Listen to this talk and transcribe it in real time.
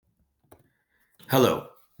Hello,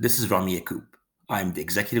 this is Rami Yacoub. I'm the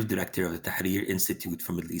Executive Director of the Tahrir Institute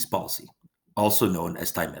for Middle East Policy, also known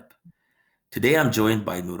as TIMEP. Today I'm joined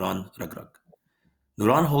by Nuran Ragrag.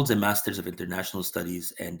 Nuran holds a Master's of International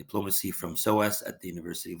Studies and Diplomacy from SOAS at the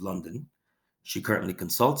University of London. She currently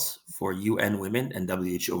consults for UN Women and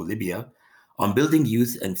WHO Libya on building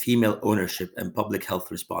youth and female ownership and public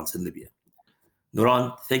health response in Libya.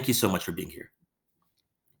 Nuran, thank you so much for being here.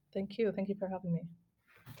 Thank you. Thank you for having me.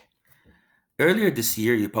 Earlier this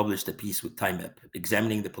year, you published a piece with TIMEP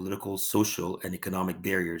examining the political, social, and economic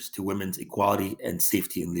barriers to women's equality and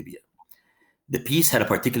safety in Libya. The piece had a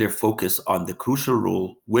particular focus on the crucial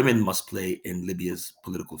role women must play in Libya's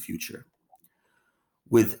political future.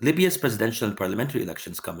 With Libya's presidential and parliamentary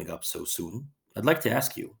elections coming up so soon, I'd like to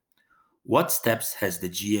ask you, what steps has the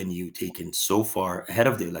GNU taken so far ahead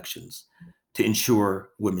of the elections to ensure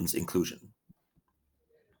women's inclusion?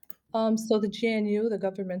 So the GNU, the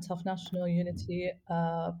Government of National Unity,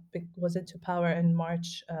 was into power in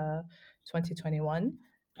March 2021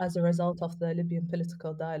 as a result of the Libyan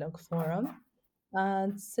Political Dialogue Forum.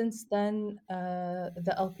 And since then,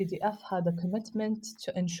 the LPDF had a commitment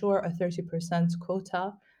to ensure a 30%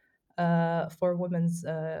 quota for women's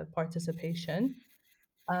participation.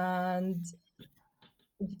 And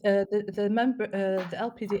the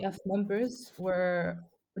LPDF members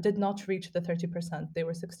did not reach the 30%. They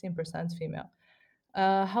were 16% female.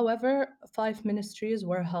 However, five ministries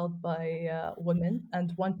were held by women,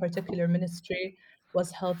 and one particular ministry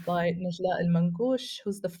was held by Najla El Mangoush,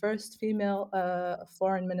 who's the first female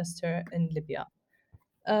foreign minister in Libya.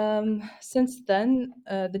 Since then,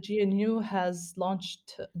 the GNU has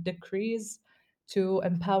launched decrees to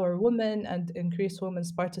empower women and increase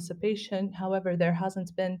women's participation. However, there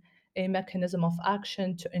hasn't been a mechanism of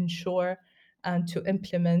action to ensure and to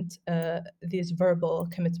implement these verbal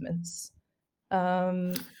commitments.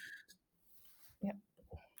 Um, yeah.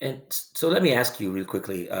 And so let me ask you real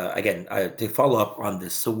quickly, again, to follow up on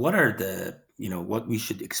this. So what are what we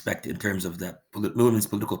should expect in terms of that women's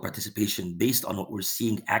political participation based on what we're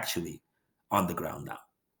seeing actually on the ground now?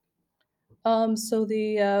 So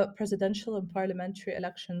the presidential and parliamentary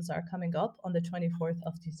elections are coming up on the 24th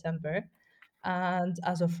of December. And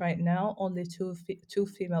as of right now, only two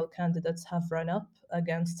female candidates have run up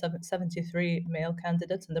against 73 male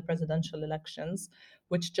candidates in the presidential elections,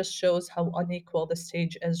 which just shows how unequal the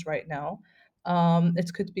stage is right now.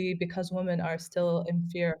 It could be because women are still in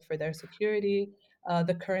fear for their security.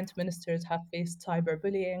 The current ministers have faced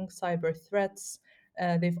cyberbullying, cyber threats.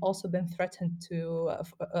 They've also been threatened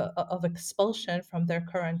of expulsion from their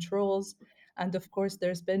current roles, and of course,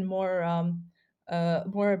 there's been uh,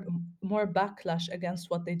 more more backlash against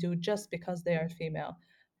what they do just because they are female.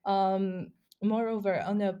 Um, Moreover,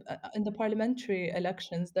 in the parliamentary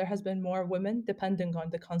elections, there has been more women, depending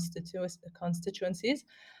on the constituencies.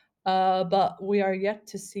 But we are yet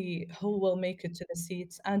to see who will make it to the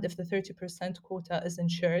seats and if the 30% quota is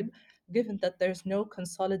ensured, given that there's no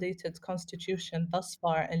consolidated constitution thus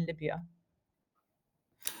far in Libya.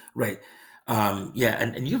 Right. Yeah,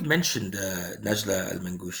 and you've mentioned Najla Al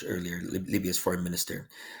Mangoush earlier, Libya's foreign minister.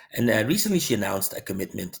 And recently she announced a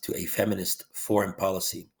commitment to a feminist foreign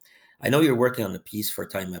policy. I know you're working on a piece for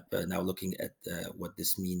Time Up now looking at what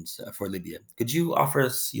this means for Libya. Could you offer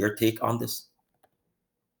us your take on this?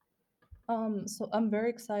 So I'm very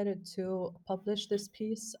excited to publish this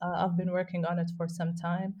piece. I've been working on it for some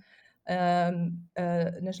time.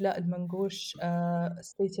 Najla El Mangoush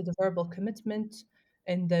stated a verbal commitment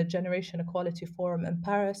in the Generation Equality Forum in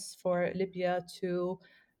Paris for Libya to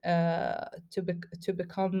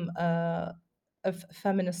become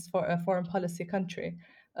feminist for a foreign policy country,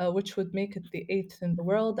 which would make it the eighth in the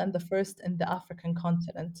world and the first in the African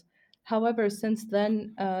continent. However, since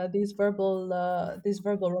then, these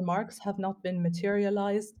verbal remarks have not been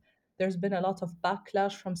materialized. There's been a lot of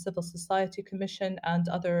backlash from civil society commission and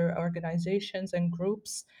other organizations and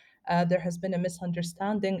groups. There has been a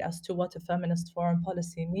misunderstanding as to what a feminist foreign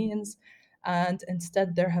policy means. And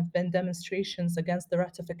instead, there have been demonstrations against the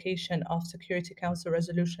ratification of Security Council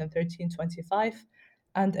Resolution 1325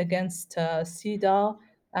 and against CEDAW.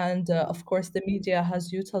 And of course, the media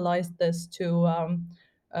has utilized this to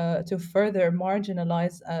further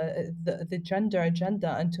marginalize the gender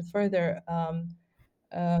agenda and to further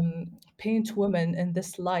paint women in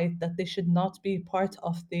this light that they should not be part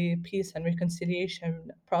of the peace and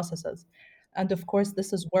reconciliation processes. And of course,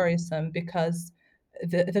 this is worrisome because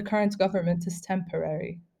the current government is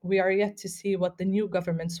temporary. We are yet to see what the new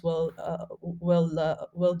governments will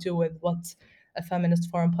do with what a feminist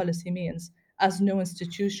foreign policy means, as no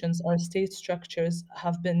institutions or state structures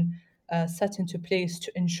have been set into place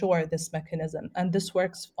to ensure this mechanism. And this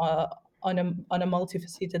works on a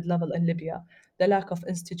multifaceted level in Libya. The lack of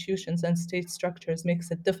institutions and state structures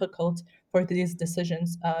makes it difficult for these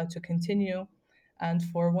decisions to continue and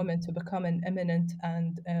for women to become an eminent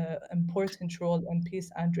and important role in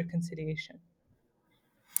peace and reconciliation.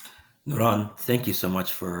 Nuran, thank you so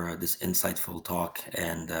much for this insightful talk.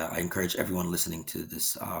 And I encourage everyone listening to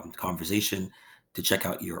this conversation to check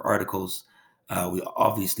out your articles. We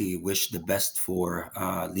obviously wish the best for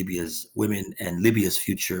Libya's women and Libya's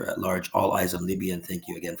future at large. All eyes on Libya. And thank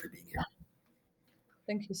you again for being here.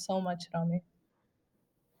 Thank you so much, Rami.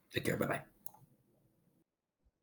 Take care. Bye bye.